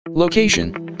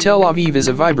Location: Tel Aviv is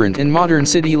a vibrant and modern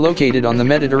city located on the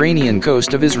Mediterranean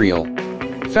coast of Israel.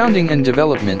 Founding and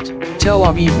development: Tel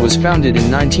Aviv was founded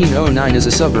in 1909 as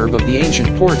a suburb of the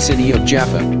ancient port city of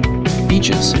Jaffa.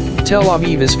 Beaches: Tel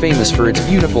Aviv is famous for its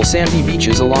beautiful sandy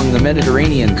beaches along the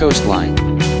Mediterranean coastline.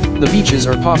 The beaches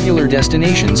are popular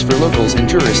destinations for locals and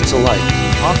tourists alike,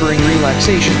 offering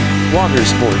relaxation, water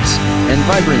sports, and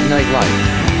vibrant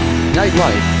nightlife.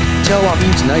 Nightlife: Tel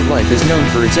Aviv's nightlife is known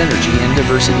for its energy and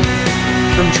diversity.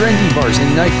 From trendy bars and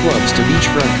nightclubs to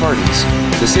beachfront parties,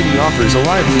 the city offers a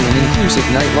lively and inclusive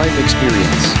nightlife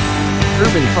experience.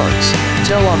 Urban parks: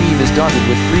 Tel Aviv is dotted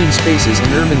with green spaces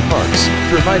and urban parks,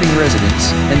 providing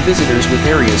residents and visitors with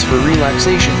areas for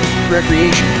relaxation,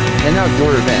 recreation, and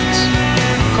outdoor events.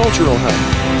 Cultural hub: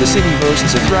 the city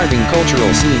boasts a thriving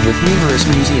cultural scene with numerous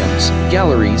museums,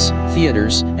 galleries,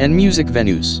 theaters, and music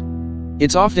venues.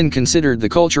 It's often considered the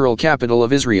cultural capital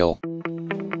of Israel.